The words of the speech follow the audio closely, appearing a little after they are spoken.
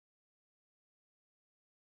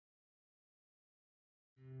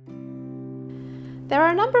There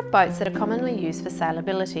are a number of boats that are commonly used for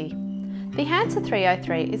sailability. The Hansa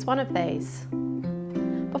 303 is one of these.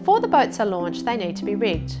 Before the boats are launched, they need to be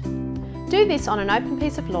rigged. Do this on an open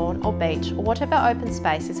piece of lawn or beach or whatever open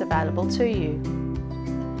space is available to you.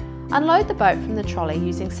 Unload the boat from the trolley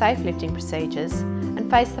using safe lifting procedures and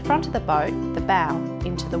face the front of the boat, the bow,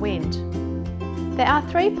 into the wind. There are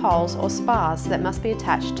 3 poles or spars that must be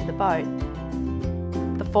attached to the boat.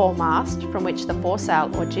 The foremast, from which the foresail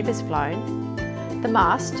or jib is flown, the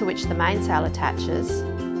mast to which the mainsail attaches,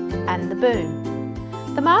 and the boom.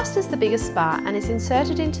 The mast is the biggest spar and is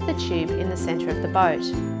inserted into the tube in the centre of the boat.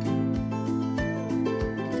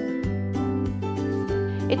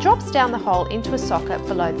 It drops down the hole into a socket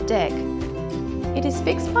below the deck. It is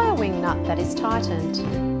fixed by a wing nut that is tightened.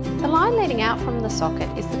 The line leading out from the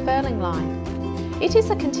socket is the furling line. It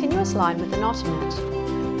is a continuous line with a knot in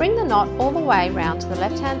it. Bring the knot all the way round to the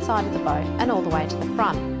left-hand side of the boat and all the way to the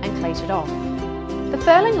front and cleat it off. The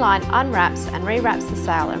furling line unwraps and rewraps the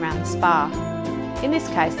sail around the spar, in this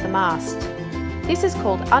case the mast. This is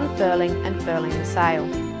called unfurling and furling the sail.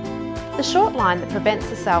 The short line that prevents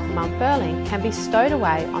the sail from unfurling can be stowed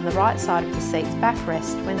away on the right side of the seat's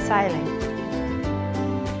backrest when sailing.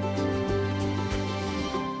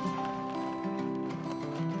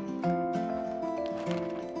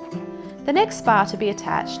 The next spar to be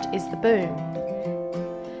attached is the boom.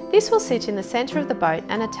 This will sit in the centre of the boat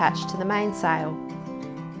and attach to the mainsail.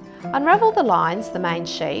 Unravel the lines, the main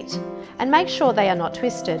sheet, and make sure they are not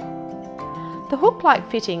twisted. The hook-like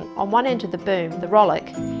fitting on one end of the boom, the rollock,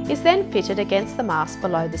 is then fitted against the mast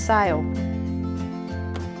below the sail.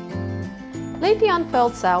 Lead the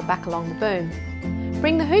unfurled sail back along the boom.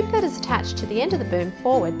 Bring the hoop that is attached to the end of the boom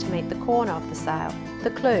forward to meet the corner of the sail,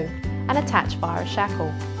 the clew, and attach via a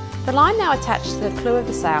shackle. The line now attached to the clew of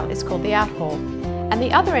the sail is called the outhaul, and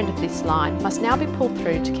the other end of this line must now be pulled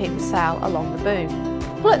through to keep the sail along the boom.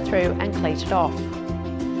 Pull it through and cleat it off.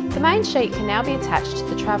 The main sheet can now be attached to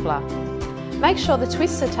the traveller. Make sure the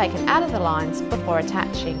twists are taken out of the lines before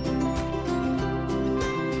attaching.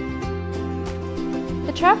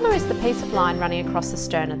 The traveller is the piece of line running across the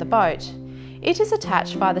stern of the boat. It is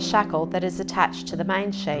attached by the shackle that is attached to the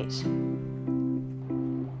main sheet.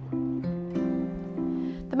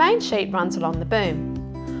 The main sheet runs along the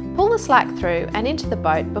boom. Pull the slack through and into the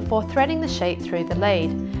boat before threading the sheet through the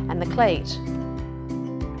lead and the cleat.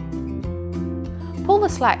 Pull the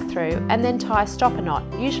slack through and then tie a stopper knot,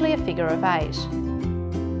 usually a figure of 8.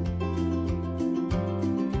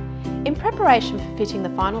 In preparation for fitting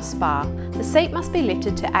the final spar, the seat must be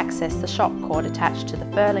lifted to access the shock cord attached to the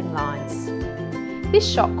furling lines. This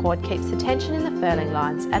shock cord keeps the tension in the furling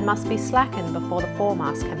lines and must be slackened before the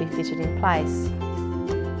foremast can be fitted in place.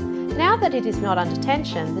 Now that it is not under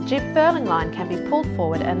tension, the jib furling line can be pulled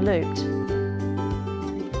forward and looped.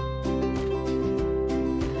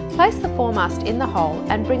 Place the foremast in the hole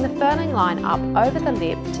and bring the furling line up over the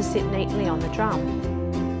lip to sit neatly on the drum,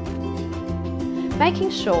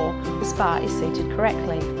 making sure the spar is seated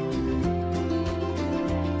correctly.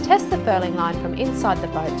 Test the furling line from inside the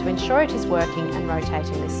boat to ensure it is working and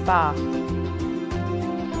rotating this spar.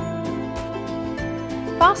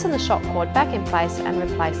 Fasten the shock cord back in place and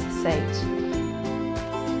replace the seat.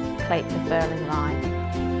 Cleat the furling line.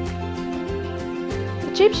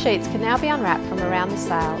 The jib sheets can now be unwrapped from around the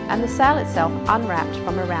sail and the sail itself unwrapped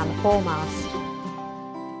from around the foremast.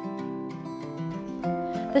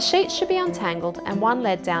 The sheets should be untangled and one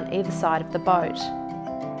led down either side of the boat.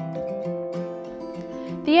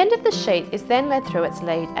 The end of the sheet is then led through its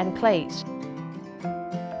lead and cleat.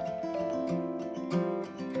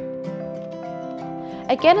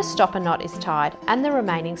 Again, a stopper knot is tied and the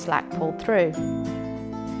remaining slack pulled through.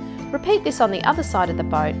 Repeat this on the other side of the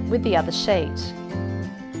boat with the other sheet.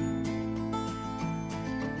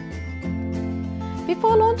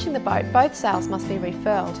 Before launching the boat, both sails must be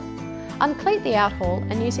refurled. Uncleat the outhaul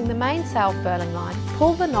and using the main sail furling line,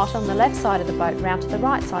 pull the knot on the left side pierce the boat round to the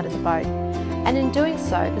right side of the boat, and in doing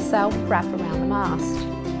so the sail will wrap around the mast.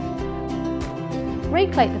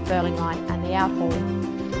 Recleat the furling line and the outhaul.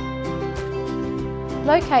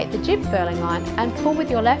 Locate the jib furling line and pull with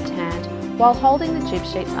your left hand while holding the jib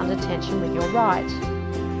sheets under tension with your right.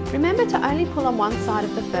 Remember to only pull on one side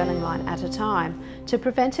of the furling line at a time to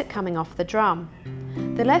prevent it coming off the drum.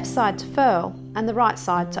 The left side to furl and the right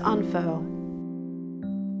side to unfurl.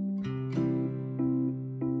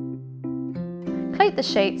 Cleat the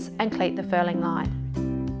sheets and cleat the furling line.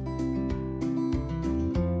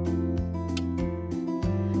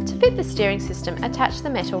 To fit the steering system, attach the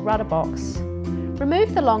metal rudder box.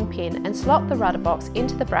 Remove the long pin and slot the rudder box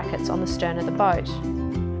into the brackets on the stern of the boat.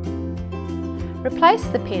 Replace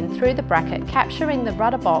the pin through the bracket, capturing the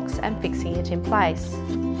rudder box and fixing it in place.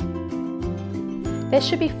 There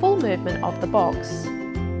should be full movement of the box.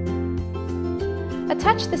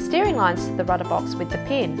 Attach the steering lines to the rudder box with the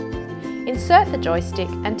pin. Insert the joystick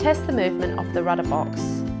and test the movement of the rudder box.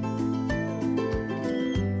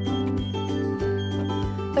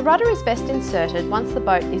 The rudder is best inserted once the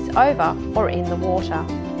boat is over or in the water.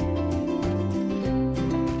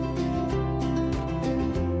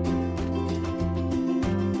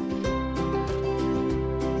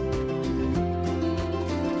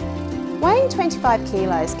 Weighing 25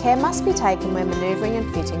 kilos, care must be taken when manoeuvring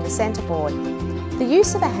and fitting the centreboard. The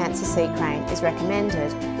use of a Hansa sea crane is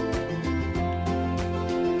recommended.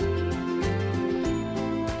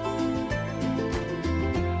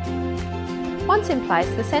 Once in place,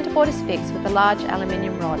 the centreboard is fixed with a large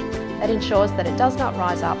aluminium rod that ensures that it does not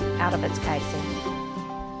rise up out of its casing.